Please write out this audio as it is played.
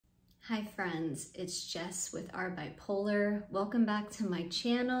Hi friends, it's Jess with My Bipolar. Welcome back to my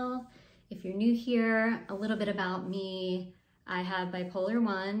channel. If you're new here, a little bit about me. I have bipolar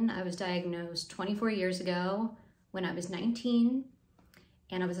 1. I was diagnosed 24 years ago when I was 19,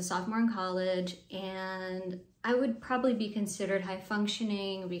 and I was a sophomore in college, and I would probably be considered high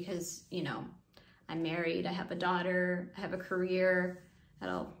functioning because, you know, I'm married, I have a daughter, I have a career that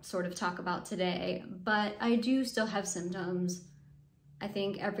I'll sort of talk about today, but I do still have symptoms. I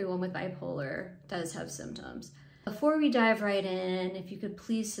think everyone with bipolar does have symptoms. Before we dive right in, if you could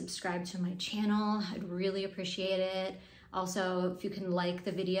please subscribe to my channel, I'd really appreciate it. Also, if you can like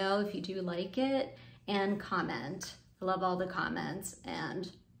the video, if you do like it, and comment. I love all the comments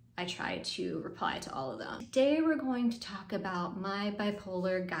and I try to reply to all of them. Today we're going to talk about my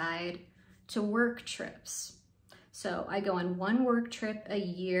bipolar guide to work trips. So I go on one work trip a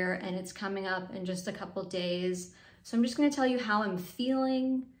year and it's coming up in just a couple days. So I'm just going to tell you how I'm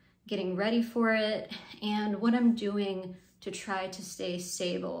feeling, getting ready for it, and what I'm doing to try to stay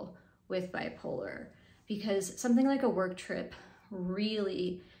stable with bipolar. Because something like a work trip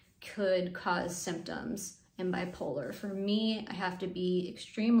really could cause symptoms in bipolar. For me, I have to be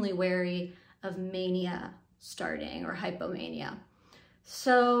extremely wary of mania starting, or hypomania.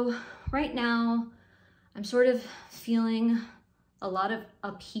 So right now, I'm sort of feeling a lot of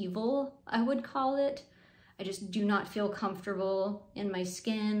upheaval, I would call it. I just do not feel comfortable in my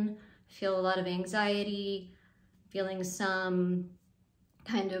skin. I feel a lot of anxiety, feeling some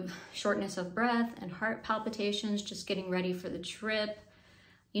kind of shortness of breath and heart palpitations, just getting ready for the trip.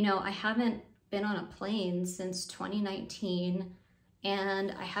 You know, I haven't been on a plane since 2019,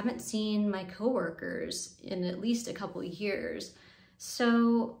 and I haven't seen my coworkers in at least a couple years.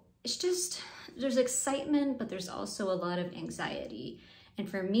 So it's just, there's excitement, but there's also a lot of anxiety. And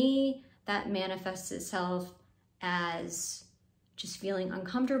for me, that manifests itself as just feeling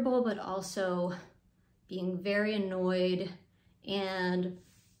uncomfortable, but also being very annoyed and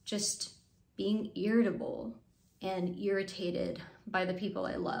just being irritable and irritated by the people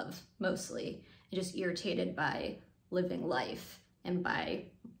I love mostly, and just irritated by living life and by,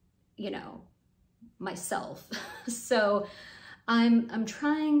 you know, myself. So I'm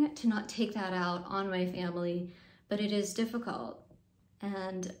trying to not take that out on my family, but it is difficult.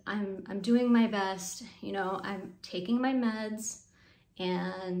 And I'm doing my best. You know, I'm taking my meds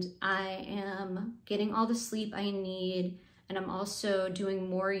and I am getting all the sleep I need. And I'm also doing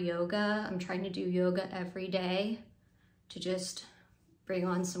more yoga. I'm trying to do yoga every day to just bring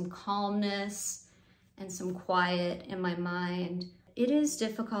on some calmness and some quiet in my mind. It is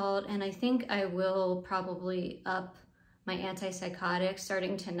difficult, and I think I will probably up my antipsychotics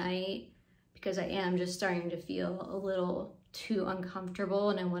starting tonight because I am just starting to feel a little too uncomfortable,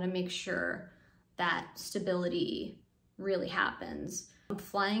 and I want to make sure that stability really happens. I'm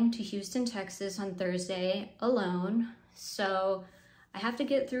flying to Houston, Texas on Thursday alone, so I have to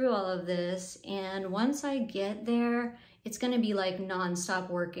get through all of this, and once I get there, it's going to be like nonstop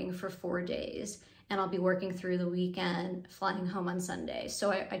working for 4 days, and I'll be working through the weekend, flying home on Sunday.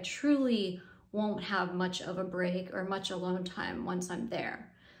 So I truly won't have much of a break or much alone time once I'm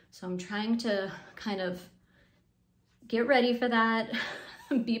there. So I'm trying to kind of get ready for that,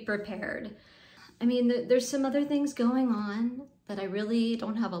 be prepared. I mean, there's some other things going on that I really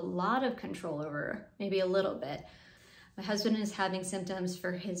don't have a lot of control over, maybe a little bit. My husband is having symptoms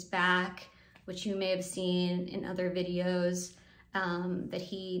for his back, which you may have seen in other videos, that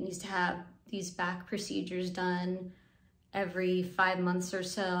he needs to have these back procedures done every 5 months or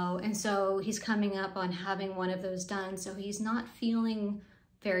so. And so he's coming up on having one of those done. So he's not feeling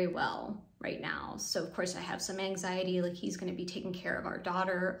very well right now. So of course I have some anxiety, like he's going to be taking care of our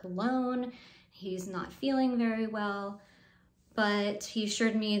daughter alone. He's not feeling very well, but he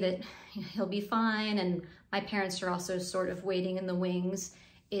assured me that he'll be fine. And my parents are also sort of waiting in the wings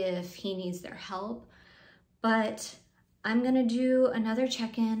if he needs their help. But I'm going to do another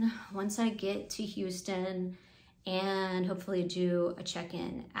check-in once I get to Houston, and hopefully do a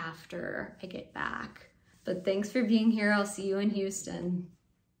check-in after I get back. But thanks for being here. I'll see you in Houston.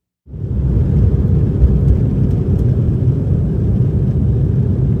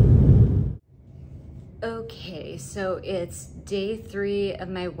 Okay, so it's day 3 of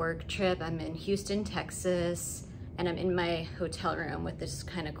my work trip. I'm in Houston, Texas, and I'm in my hotel room with this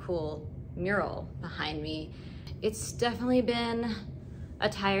kind of cool mural behind me. It's definitely been a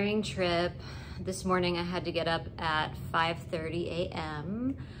tiring trip. This morning I had to get up at 5:30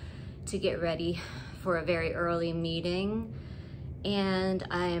 a.m. to get ready for a very early meeting, and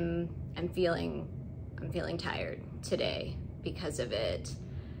I'm feeling tired today because of it.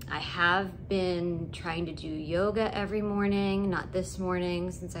 I have been trying to do yoga every morning, not this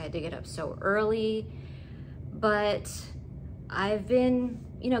morning since I had to get up so early, but I've been,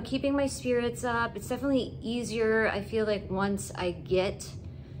 keeping my spirits up. It's definitely easier. I feel like once I get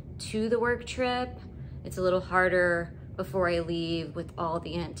to the work trip, it's a little harder before I leave with all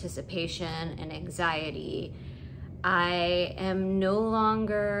the anticipation and anxiety. I am no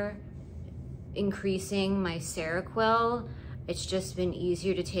longer increasing my Seroquel. It's just been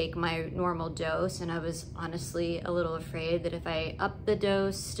easier to take my normal dose, and I was honestly a little afraid that if I upped the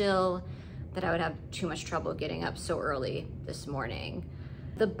dose still, that I would have too much trouble getting up so early this morning.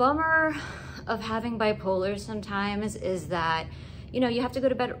 The bummer of having bipolar sometimes is that, you have to go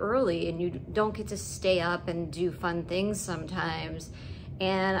to bed early and you don't get to stay up and do fun things sometimes.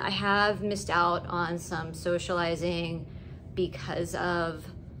 And I have missed out on some socializing because of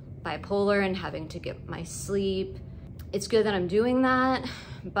bipolar and having to get my sleep. It's good that I'm doing that,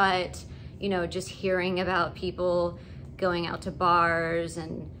 but just hearing about people going out to bars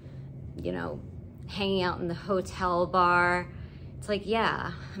and, hanging out in the hotel bar, it's like,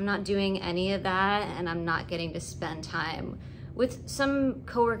 yeah, I'm not doing any of that, and I'm not getting to spend time with some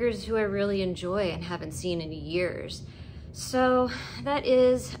coworkers who I really enjoy and haven't seen in years. So that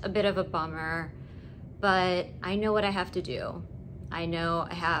is a bit of a bummer, but I know what I have to do. I know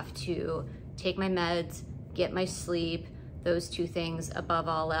I have to take my meds, get my sleep, those two things above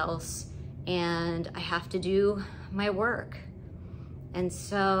all else, and I have to do my work. And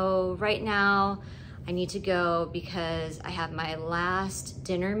so right now I need to go because I have my last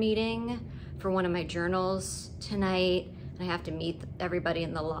dinner meeting for one of my journals tonight, and I have to meet everybody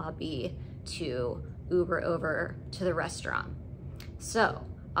in the lobby to Uber over to the restaurant. So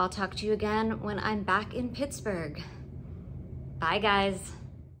I'll talk to you again when I'm back in Pittsburgh. Bye, guys.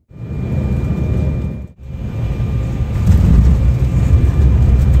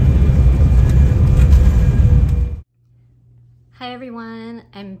 Hi everyone,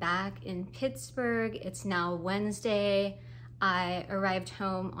 I'm back in Pittsburgh. It's now Wednesday. I arrived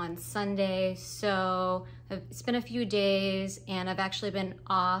home on Sunday, so it's been a few days and I've actually been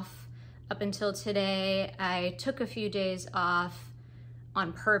off up until today. I took a few days off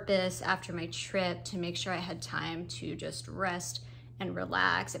on purpose after my trip to make sure I had time to just rest and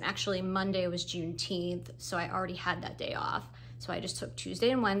relax. And actually Monday was Juneteenth, so I already had that day off. So I just took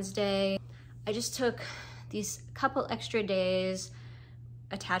Tuesday and Wednesday. I just took these couple extra days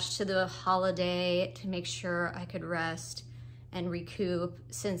attached to the holiday to make sure I could rest and recoup,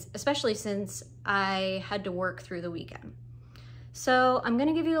 especially since I had to work through the weekend. So I'm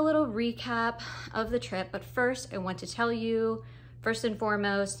gonna give you a little recap of the trip, but first I want to tell you, first and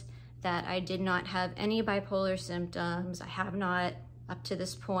foremost, that I did not have any bipolar symptoms. I have not up to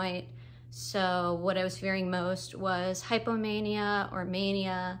this point. So what I was fearing most was hypomania or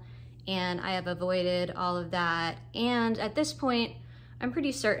mania, and I have avoided all of that. And at this point, I'm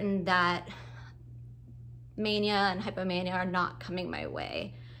pretty certain that mania and hypomania are not coming my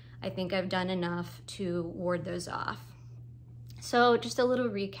way. I think I've done enough to ward those off. So just a little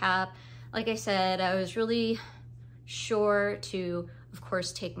recap. Like I said, I was really sure to, of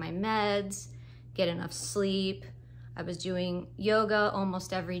course, take my meds, get enough sleep. I was doing yoga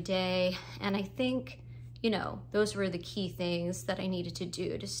almost every day, and I think those were the key things that I needed to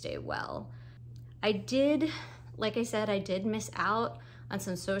do to stay well. Like I said, I did miss out on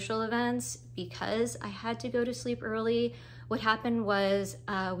some social events because I had to go to sleep early. What happened was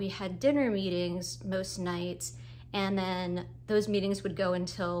we had dinner meetings most nights, and then those meetings would go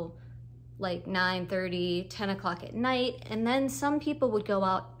until like 9:30, 10 o'clock at night, and then some people would go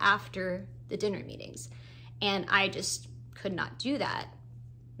out after the dinner meetings. And I just could not do that,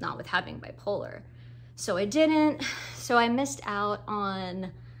 not with having bipolar. So I didn't, so I missed out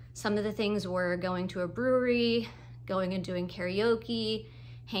on some of the things were going to a brewery, going and doing karaoke,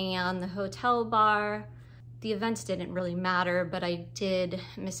 hanging out in the hotel bar. The events didn't really matter, but I did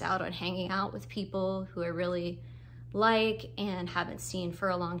miss out on hanging out with people who I really like and haven't seen for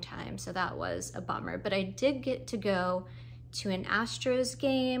a long time, so that was a bummer. But I did get to go to an Astros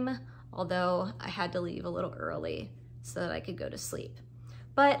game, although I had to leave a little early so that I could go to sleep.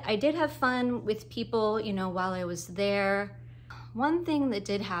 But I did have fun with people, while I was there. One thing that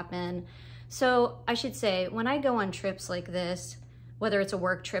did happen, so I should say, when I go on trips like this, whether it's a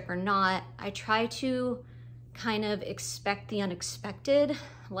work trip or not, I try to kind of expect the unexpected,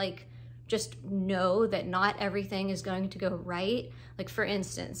 like just know that not everything is going to go right. Like for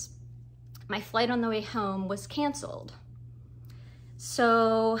instance, my flight on the way home was canceled.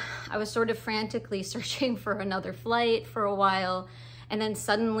 So I was sort of frantically searching for another flight for a while, and then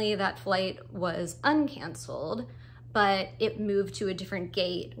suddenly that flight was uncanceled, but it moved to a different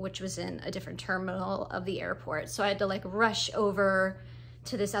gate, which was in a different terminal of the airport. So I had to like rush over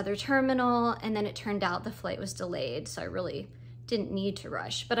to this other terminal, and then it turned out the flight was delayed, so I really didn't need to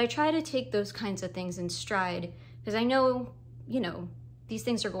rush. But I try to take those kinds of things in stride because I know, you know, these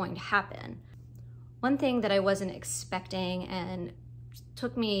things are going to happen. One thing that I wasn't expecting and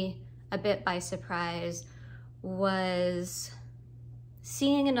took me a bit by surprise was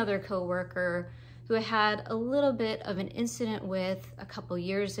seeing another coworker who I had a little bit of an incident with a couple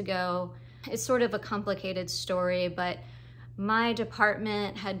years ago. It's sort of a complicated story, but my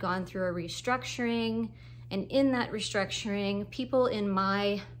department had gone through a restructuring, and in that restructuring, people in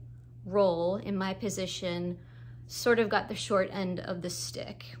my role, in my position, sort of got the short end of the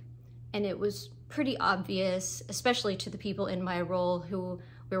stick. And it was pretty obvious, especially to the people in my role who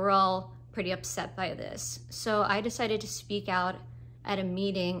we were all pretty upset by this. So I decided to speak out at a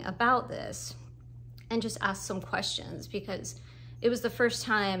meeting about this and just ask some questions, because it was the first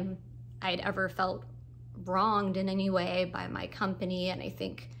time I'd ever felt wronged in any way by my company, and I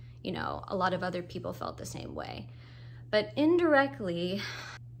think, you know, a lot of other people felt the same way. But indirectly,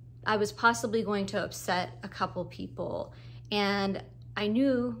 I was possibly going to upset a couple people, and I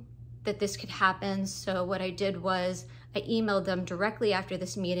knew that this could happen. So what I did was I emailed them directly after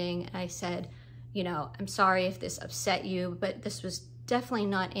this meeting, and I said, you know, I'm sorry if this upset you, but this was definitely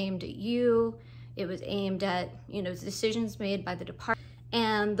not aimed at you. It was aimed at, you know, decisions made by the department.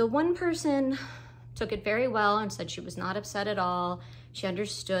 And the one person took it very well and said she was not upset at all. She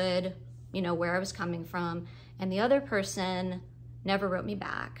understood, you know, where I was coming from. And the other person never wrote me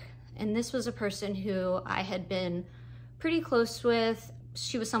back. And this was a person who I had been pretty close with.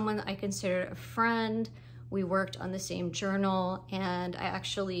 She was someone I considered a friend. We worked on the same journal, and I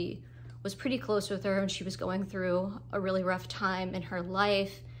actually was pretty close with her when she was going through a really rough time in her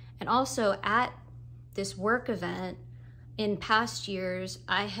life. And also at this work event, in past years,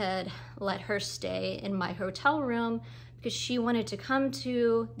 I had let her stay in my hotel room because she wanted to come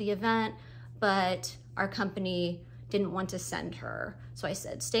to the event, but our company didn't want to send her. So I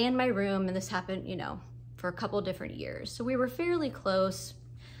said, stay in my room, and this happened, you know, for a couple different years. So we were fairly close.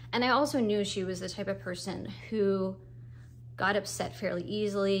 And I also knew she was the type of person who got upset fairly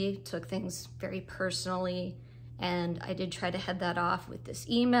easily, took things very personally. And I did try to head that off with this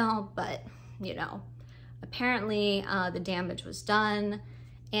email, but, you know, apparently the damage was done,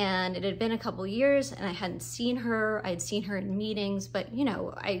 and it had been a couple years and I hadn't seen her. I'd seen her in meetings, but, you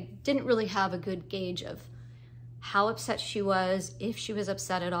know, I didn't really have a good gauge of how upset she was, if she was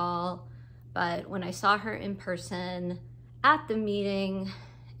upset at all. But when I saw her in person at the meeting,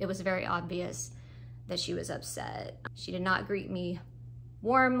 it was very obvious that she was upset. She did not greet me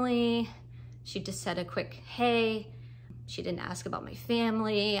warmly. She just said a quick, hey. She didn't ask about my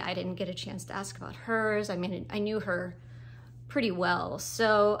family. I didn't get a chance to ask about hers. I mean, I knew her pretty well.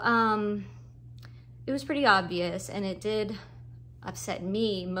 So it was pretty obvious, and it did upset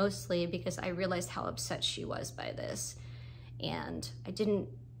me mostly because I realized how upset she was by this. And I didn't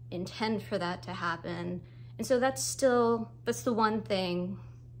intend for that to happen. And so that's the one thing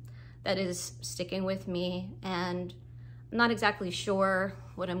that is sticking with me. And I'm not exactly sure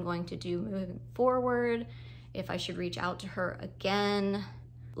what I'm going to do moving forward, if I should reach out to her again.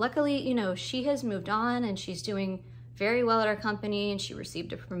 Luckily, you know, she has moved on and she's doing very well at our company, and she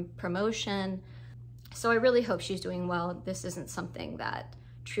received a promotion. So I really hope she's doing well. This isn't something that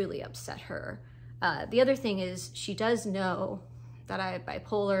truly upset her. The other thing is she does know that I have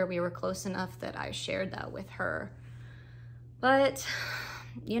bipolar. We were close enough that I shared that with her. But,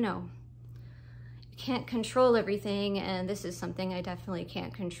 you know, you can't control everything, and this is something I definitely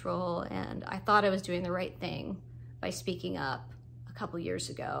can't control. And I thought I was doing the right thing by speaking up a couple years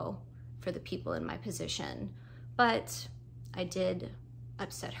ago for the people in my position. But I did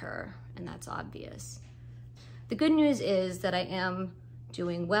upset her, and that's obvious. The good news is that I am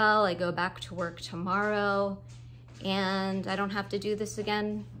doing well. I go back to work tomorrow, and I don't have to do this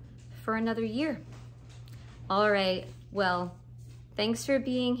again for another year. All right, well, thanks for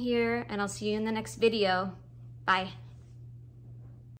being here, and I'll see you in the next video. Bye.